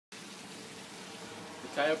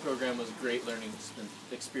Kaya program was a great learning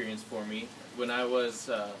experience for me. When I was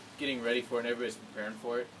getting ready for it and everybody was preparing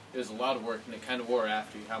for it, it was a lot of work and it kind of wore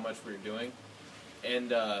after you how much we were doing.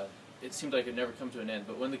 And it seemed like it never come to an end.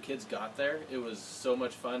 But when the kids got there, it was so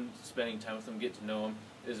much fun spending time with them, get to know them.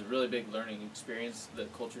 It was a really big learning experience, the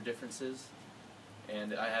culture differences,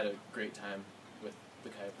 and I had a great time with the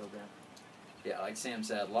Kaya program. Yeah, like Sam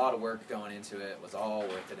said, a lot of work going into it. Was all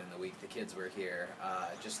worth it in the week the kids were here.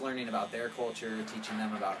 Just learning about their culture, teaching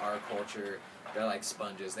them about our culture. They're like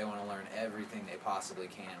sponges. They want to learn everything they possibly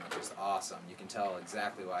can, which is awesome. You can tell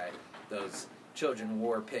exactly why those children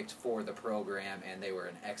were picked for the program, and they were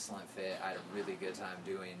an excellent fit. I had a really good time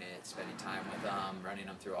doing it, spending time with them, running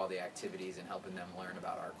them through all the activities, and helping them learn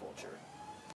about our culture.